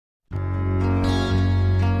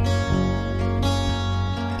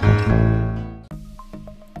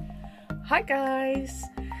Hi guys,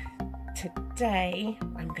 today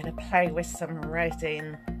I'm going to play with some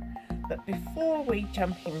resin, but before we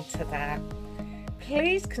jump into that,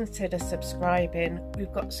 please consider subscribing.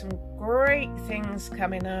 We've got some great things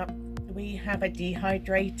coming up. We have a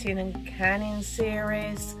dehydrating and canning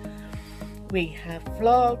series, we have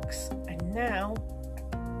vlogs, and now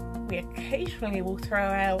we occasionally will throw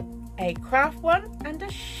out a craft one and a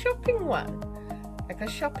shopping one, like a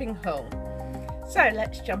shopping haul. So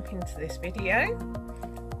let's jump into this video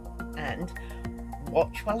and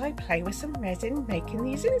watch while I play with some resin making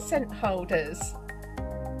these incense holders.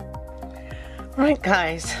 Right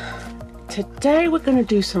guys, today we're going to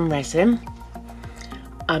do some resin.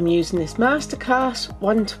 I'm using this Masterclass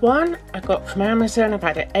 1:1 I got from Amazon. I've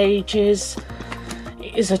had it ages.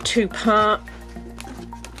 It is a two-part.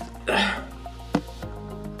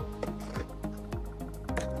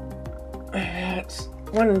 It's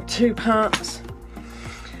 1 and 2 parts.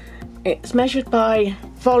 It's measured by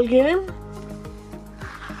volume,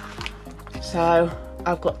 so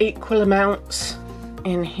I've got equal amounts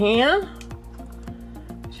in here,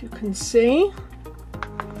 as you can see,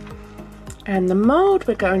 and the mould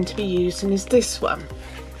we're going to be using is this one.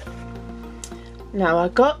 Now I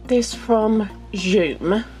got this from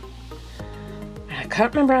Zoom. I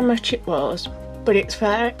can't remember how much it was, but it's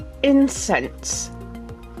for incense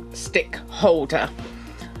stick holder.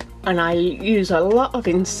 And I use a lot of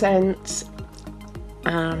incense.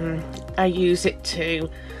 I use it to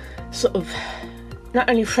sort of not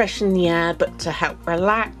only freshen the air, but to help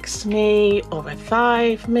relax me or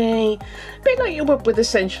revive me. A bit like you would with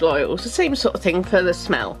essential oils, the same sort of thing for the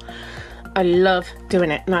smell. I love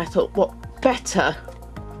doing it, and I thought, what better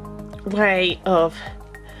way of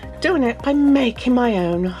doing it by making my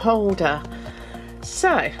own holder.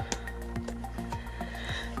 So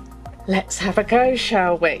let's have a go,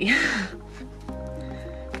 shall we?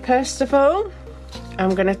 First of all,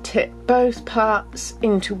 I'm going to tip both parts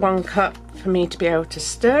into 1 cup for me to be able to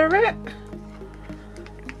stir it.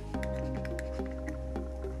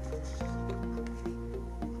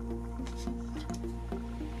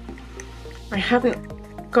 I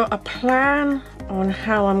haven't got a plan on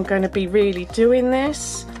how I'm going to be really doing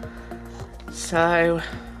this, so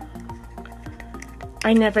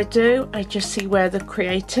I never do. I just see where the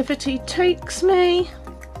creativity takes me.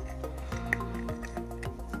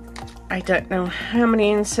 I don't know how many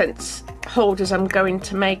incense holders I'm going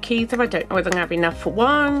to make either. I don't know whether I'm going to have enough for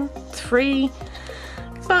 1, 3,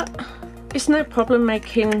 but it's no problem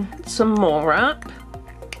making some more up.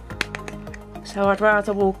 So I'd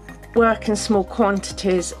rather work in small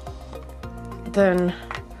quantities than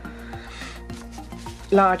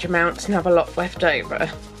large amounts and have a lot left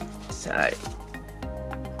over. So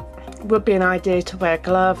would be an idea to wear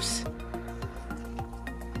gloves,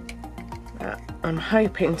 but I'm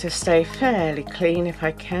hoping to stay fairly clean if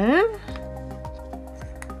I can.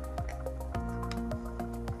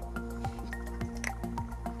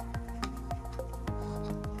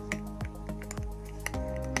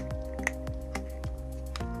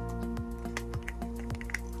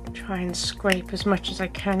 Try and scrape as much as I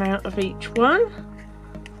can out of each one.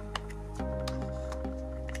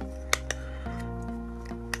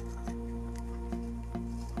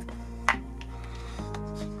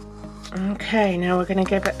 Okay, now we're going to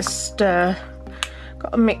give it a stir.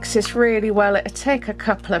 Got to mix this really well. It'll take a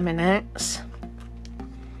couple of minutes.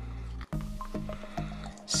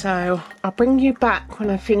 So I'll bring you back when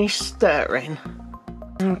I finish stirring.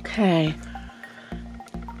 Okay,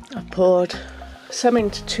 I poured some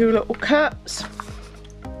into 2 little cups,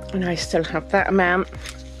 and I still have that amount,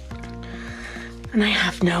 and I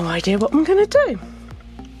have no idea what I'm going to do.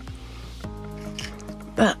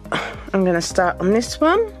 But I'm going to start on this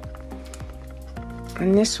one.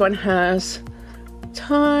 And this one has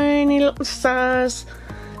tiny little stars.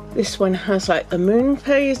 This one has like the moon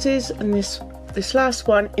phases, and this last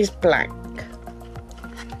one is black.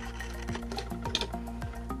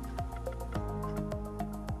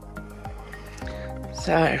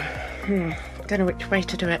 So, don't know which way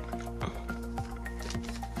to do it.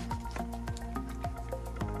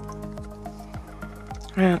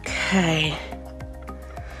 Okay.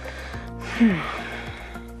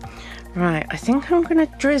 Right, I think I'm going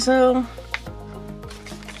to drizzle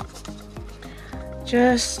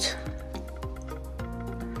just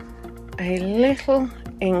a little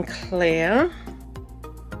in clear.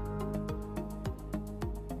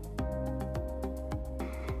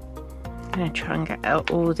 I'm going to try and get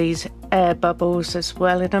out all these air bubbles as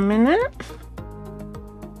well in a minute.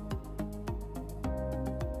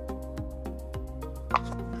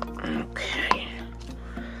 Okay.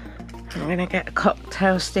 I'm going to get a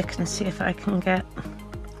cocktail stick and see if I can get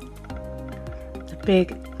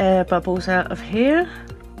big air bubbles out of here.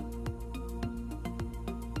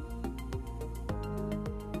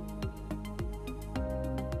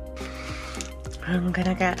 I'm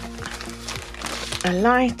gonna get a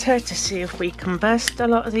lighter to see if we can burst a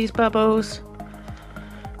lot of these bubbles.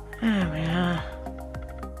 There we are.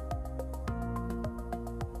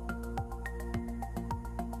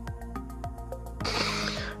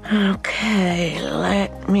 Okay,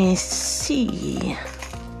 let me see.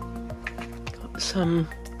 Got some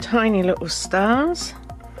tiny little stars.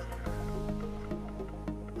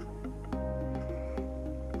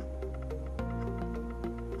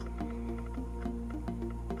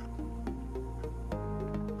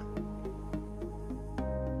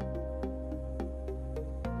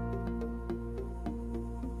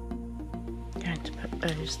 Going to put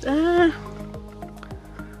those there.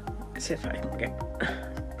 Let's see if I can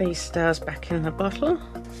get these stars back in the bottle.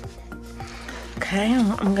 Okay, and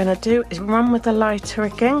what I'm going to do is run with the lighter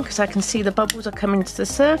again because I can see the bubbles are coming to the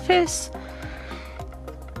surface.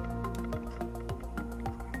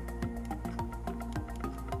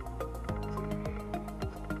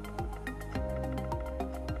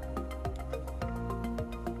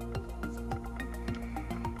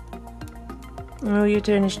 And all you're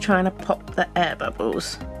doing is trying to pop the air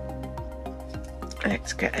bubbles.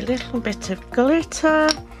 Let's get a little bit of glitter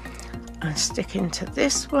and stick into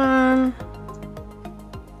this one.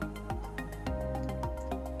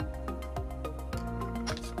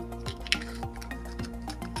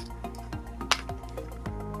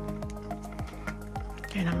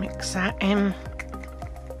 Gonna mix that in.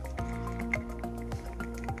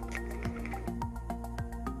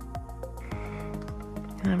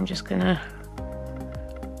 And I'm just gonna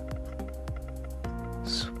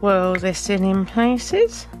swirl this in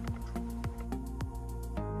places.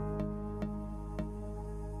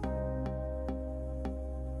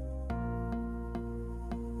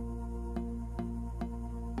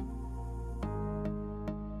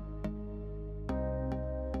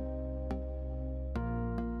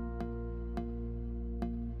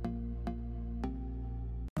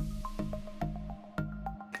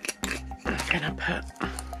 I'm gonna put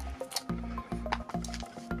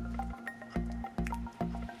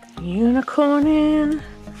unicorn in.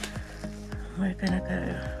 We're gonna go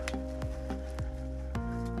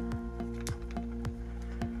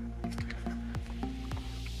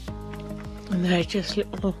and they're just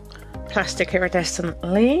little plastic iridescent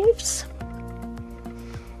leaves.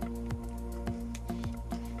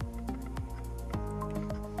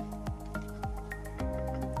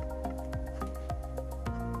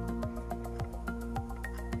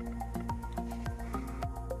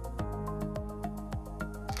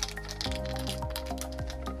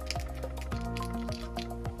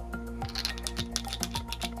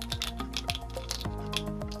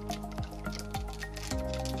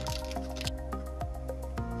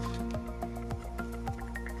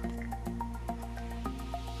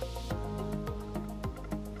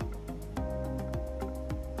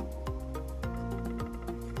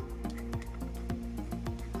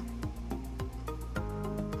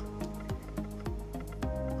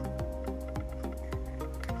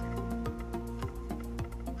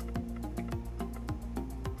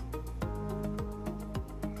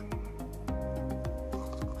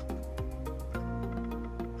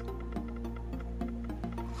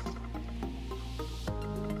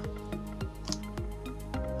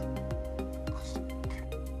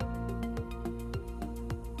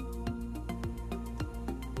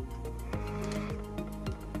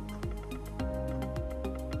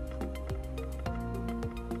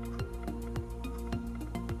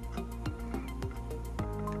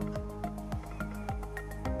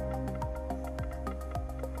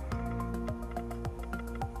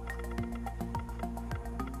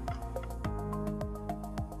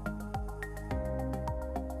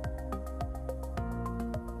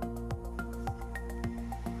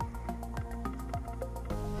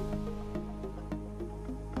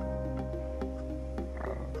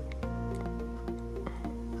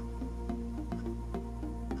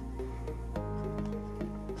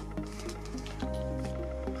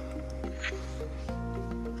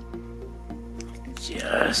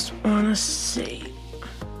 Just want to see.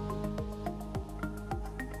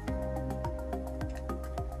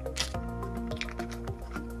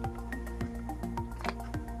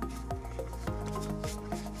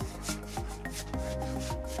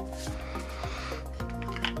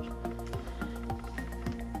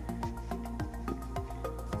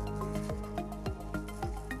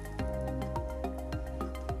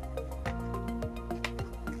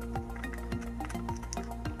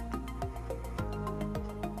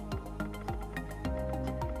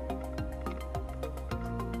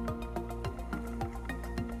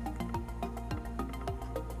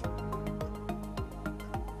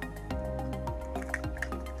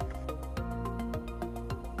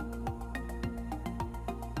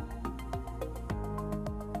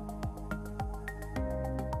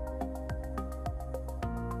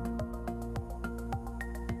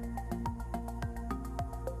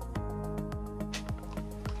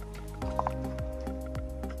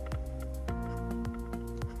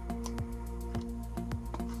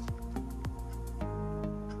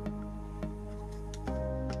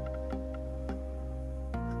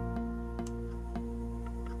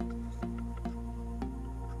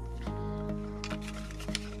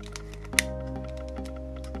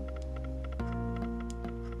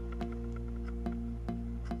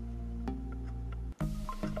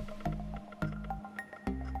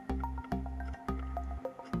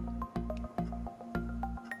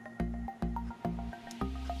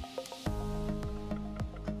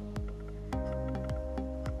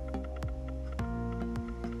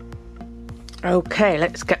 Okay,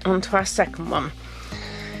 let's get on to our second one.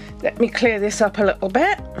 Let me clear this up a little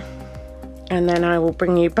bit and then I will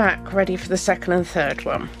bring you back ready for the second and third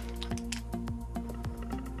one.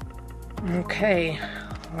 Okay,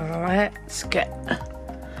 let's get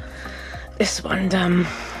this one done.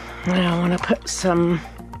 Now I want to put some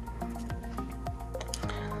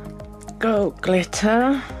gold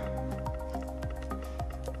glitter.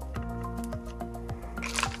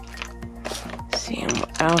 Seeing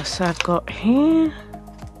what else I've got here.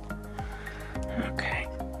 Okay.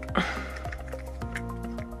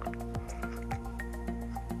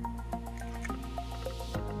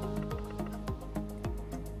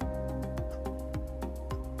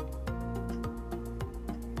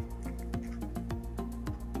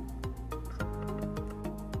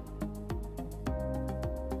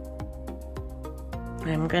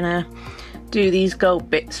 I'm gonna do these gold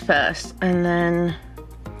bits first and then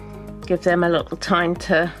give them a little time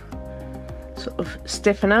to sort of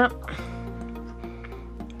stiffen up.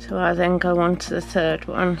 So I then go on to the third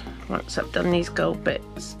one once I've done these gold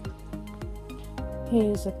bits.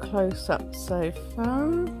 Here's a close-up so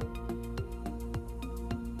far.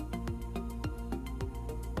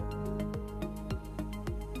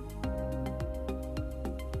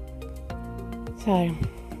 So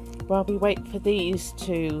while we wait for these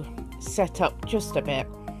to set up just a bit,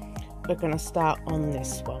 we're going to start on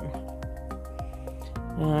this one.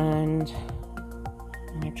 And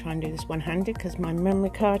I'm going to try and do this one-handed because my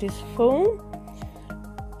memory card is full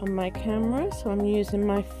on my camera, so I'm using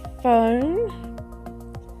my phone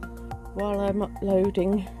while I'm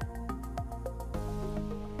uploading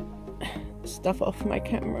stuff off my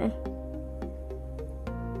camera.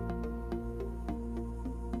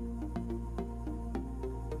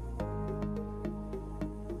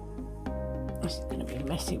 This is going to be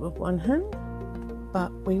messy with one hand,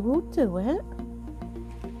 but we will do it.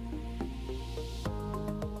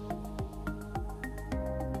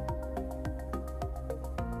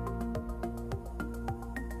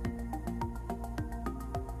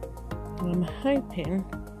 I'm hoping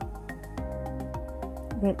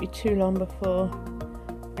it won't be too long before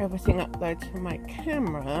everything uploads from my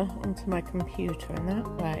camera onto my computer, and that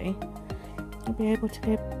way I'll be able to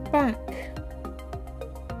go back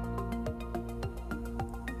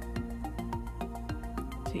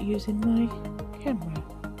to using my camera.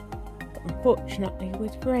 But unfortunately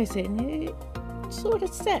with resin it sort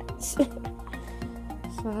of sets.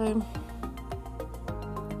 So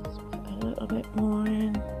let's put a little bit more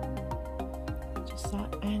in.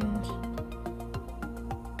 That end.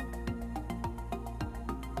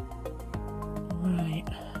 Right,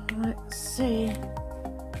 let's see if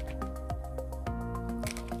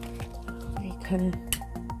we can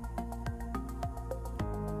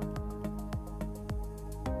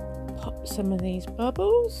pop some of these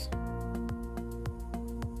bubbles.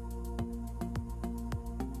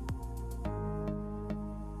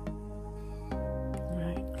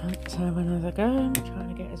 Right, let's have another go. I'm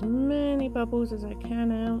trying to get as many bubbles as I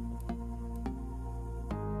can out.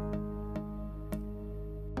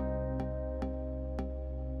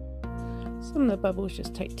 Some of the bubbles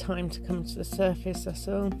just take time to come to the surface, that's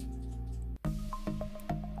all.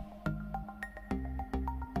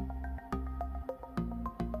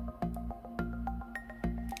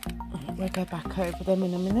 We'll go back over them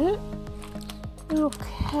in a minute.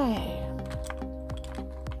 Okay.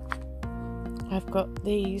 I've got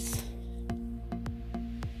these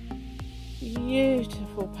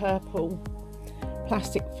beautiful purple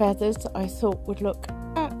plastic feathers that I thought would look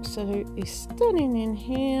absolutely stunning in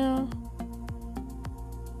here.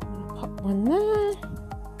 I'll pop one there.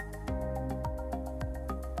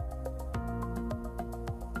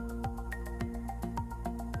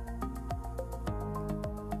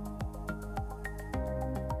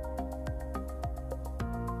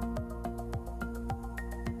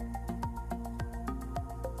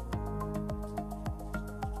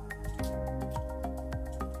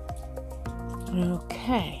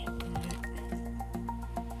 Okay,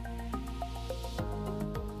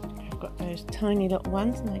 I've got those tiny little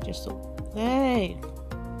ones and I just thought they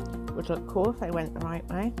would look cool if they went the right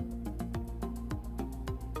way.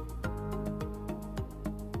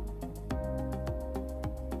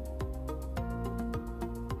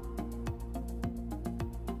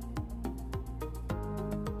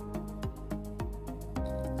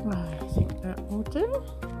 I think that will do.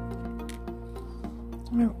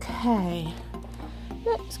 Okay.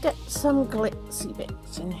 Let's get some glitzy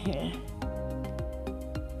bits in here.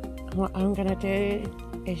 What I'm going to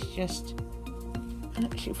do is just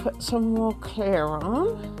actually put some more clear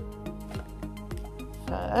on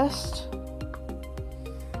first.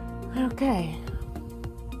 Okay.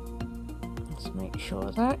 Make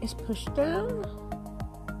sure that is pushed down.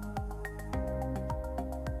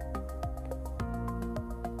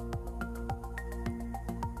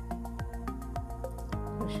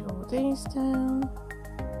 Push all these down.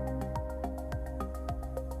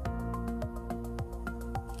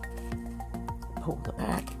 Pull the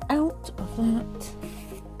bag out of that.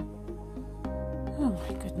 Oh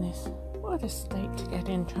my goodness, what a state to get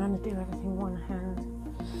in trying to do everything one hand.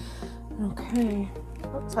 Okay,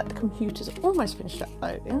 looks like the computer's almost finished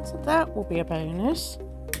uploading, so that will be a bonus.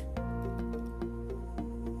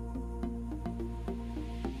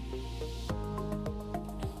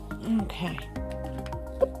 Okay,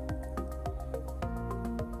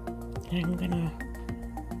 I'm gonna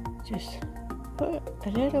just put a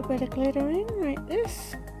little bit of glitter in like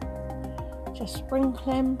this, just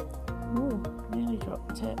sprinkling. Ooh, nearly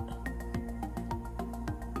dropped it.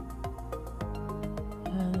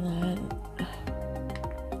 And then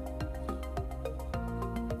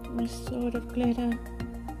this sort of glitter.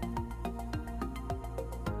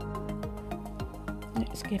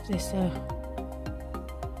 Let's give this a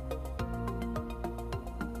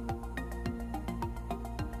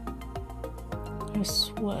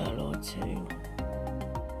swirl or two.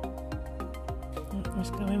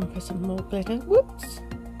 Let's go in for some more glitter. Whoops!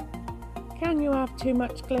 Can you have too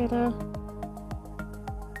much glitter?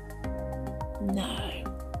 No,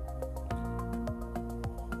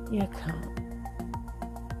 you can't.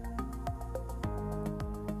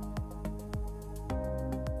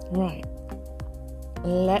 Right,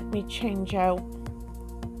 let me change out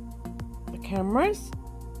the cameras.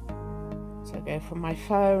 So go from my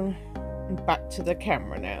phone and back to the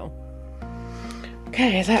camera now.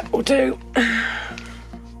 Okay, that will do.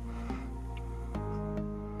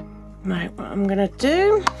 Right, what I'm gonna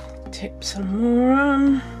do, tip some more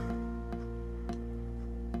on.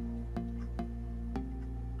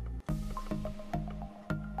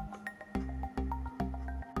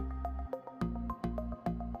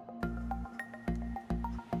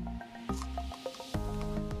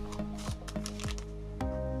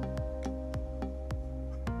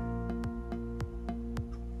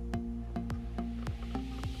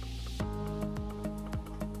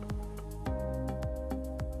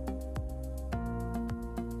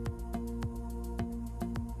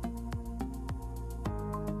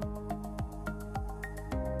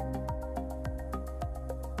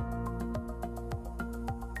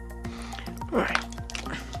 Right,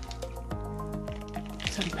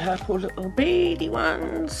 some purple little beady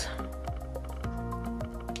ones.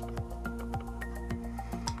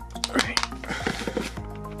 Right.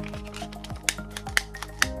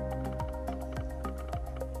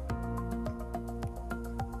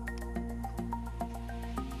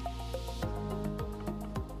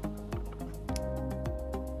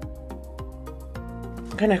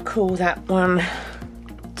 I'm gonna call that one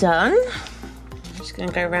done. Going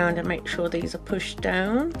to go around and make sure these are pushed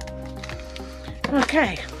down.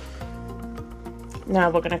 Okay, now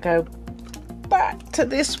we're going to go back to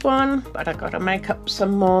this one, but I've got to make up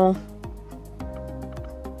some more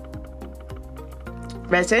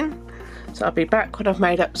resin, so I'll be back when I've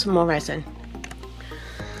made up some more resin.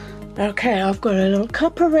 Okay, I've got a little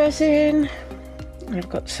cup of resin, I've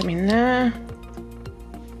got some in there.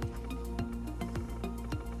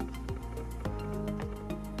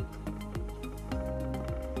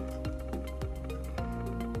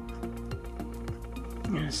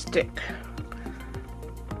 Stick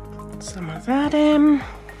some of that in.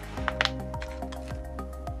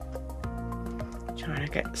 Trying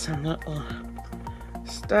to get some little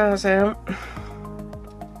stars out.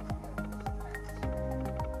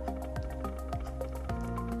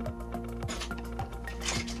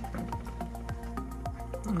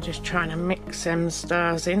 I'm just trying to mix them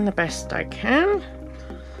stars in the best I can.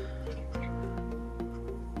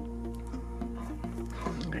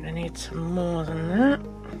 I'm going to need some more than that.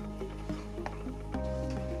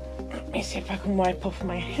 Let me see if I can wipe off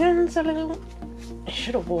my hands a little. I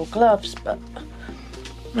should have wore gloves, but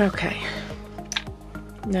okay.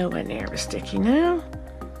 Nowhere near as sticky now.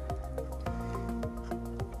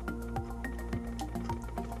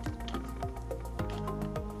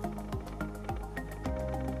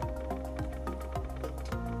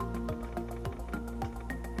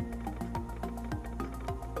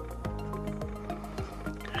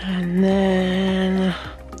 And then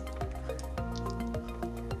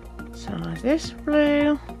some of this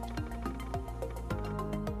blue.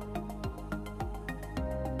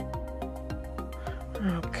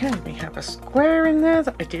 Okay, we have a square in there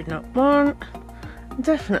that I do not want.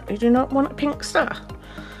 Definitely do not want a pink star.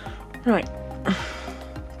 Right.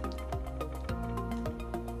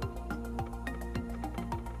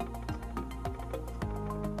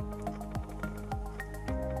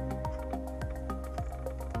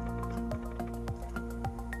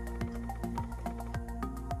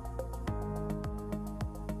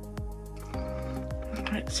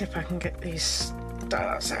 Let's see if I can get these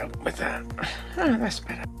stars out with that. Oh, that's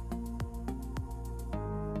better.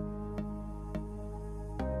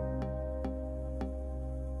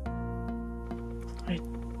 I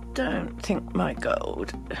don't think my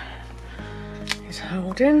gold is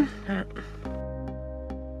holding that.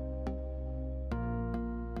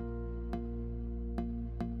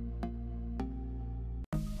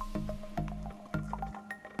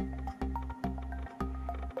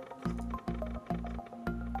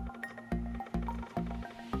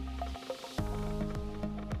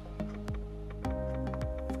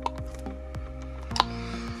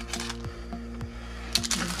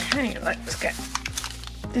 Okay, let's get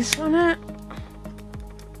this one out.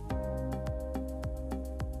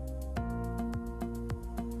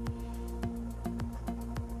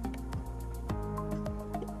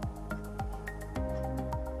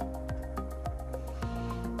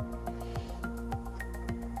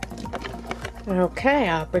 Okay,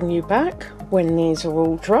 I'll bring you back when these are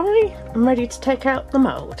all dry and ready to take out the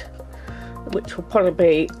mould, which will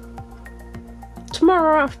probably be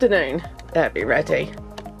tomorrow afternoon. They'll be ready.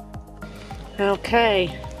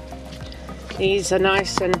 Okay, these are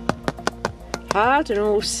nice and hard and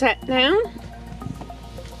all set now.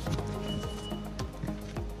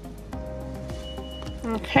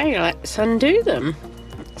 Okay, let's undo them.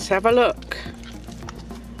 Let's have a look.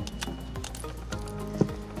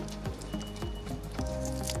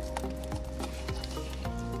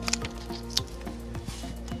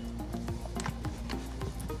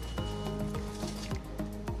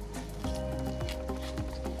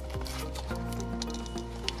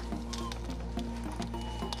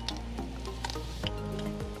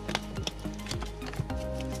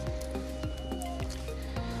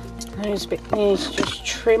 Those bit needs just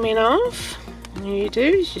trimming off. All you do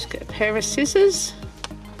is just get a pair of scissors.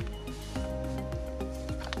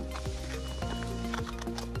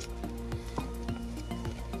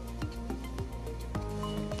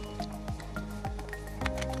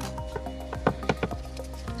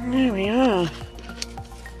 There we are.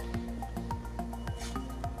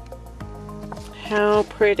 How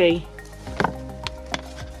pretty.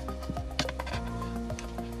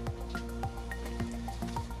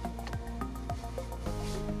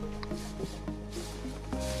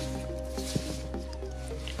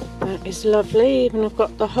 That is lovely, even I've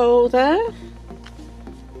got the hole there.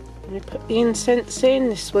 I put the incense in,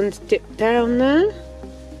 this one's dipped down there.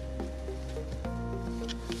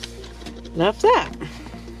 Love that.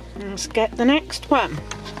 Let's get the next one.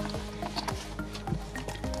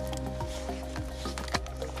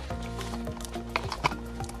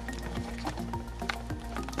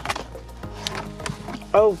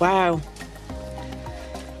 Oh wow,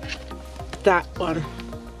 that one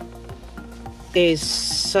is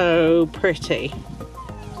so pretty.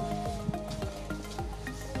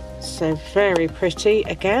 So very pretty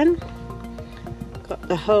again. Got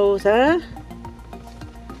the hole there.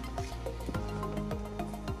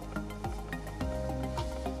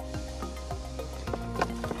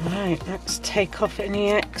 Right, let's take off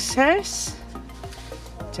any excess.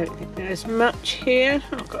 Don't think there's much here.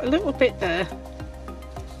 I've got a little bit there.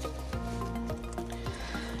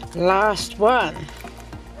 Last one.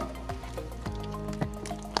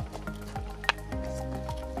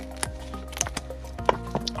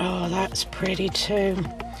 Oh, that's pretty too.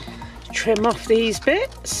 Trim off these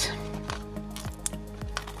bits.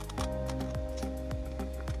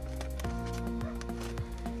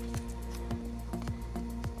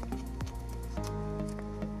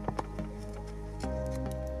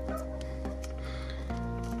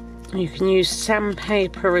 You can use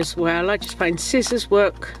sandpaper as well. I just find scissors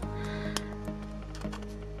work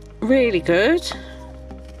really good.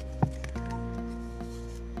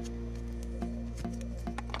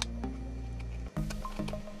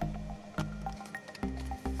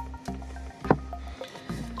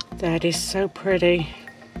 That is so pretty.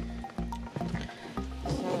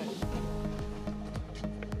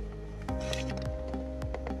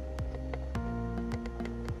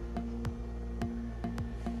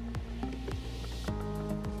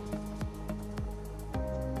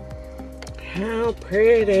 How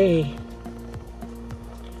pretty.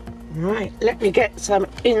 Right, let me get some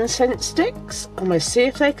incense sticks and we'll see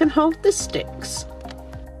if they can hold the sticks.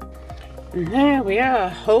 And there we are,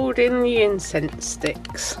 holding the incense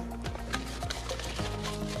sticks.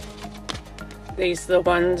 These are the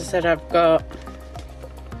ones that I've got.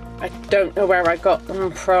 I don't know where I got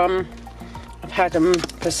them from. I've had them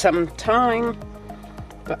for some time,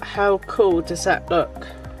 but how cool does that look?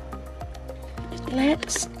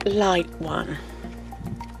 Let's light one.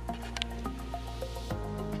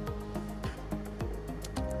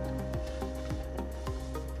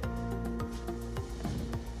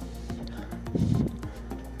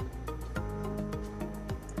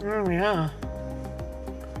 There we are.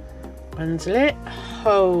 One's lit,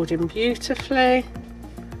 holding beautifully.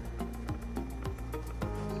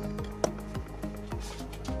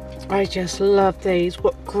 I just love these.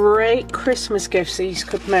 What great Christmas gifts these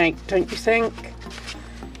could make, don't you think?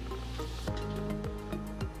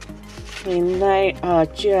 I mean, they are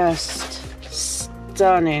just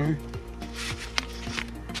stunning.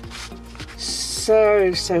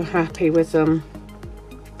 So happy with them.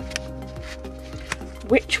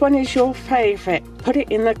 Which one is your favourite? Put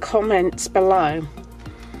it in the comments below.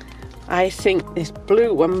 I think this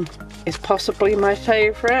blue one is possibly my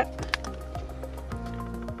favourite,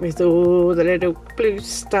 with all the little blue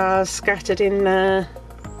stars scattered in there.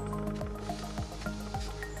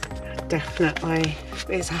 Definitely.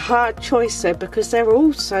 It's a hard choice though, because they're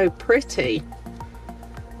all so pretty.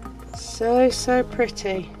 So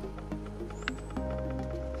pretty.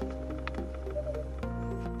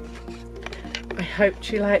 I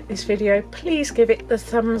hope you liked this video. Please give it the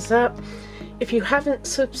thumbs up. If you haven't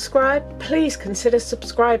subscribed, please consider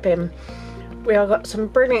subscribing. We have got some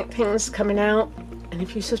brilliant things coming out, and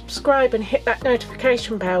if you subscribe and hit that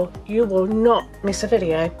notification bell, you will not miss a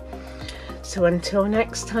video. So until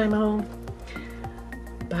next time, all,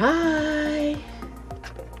 bye.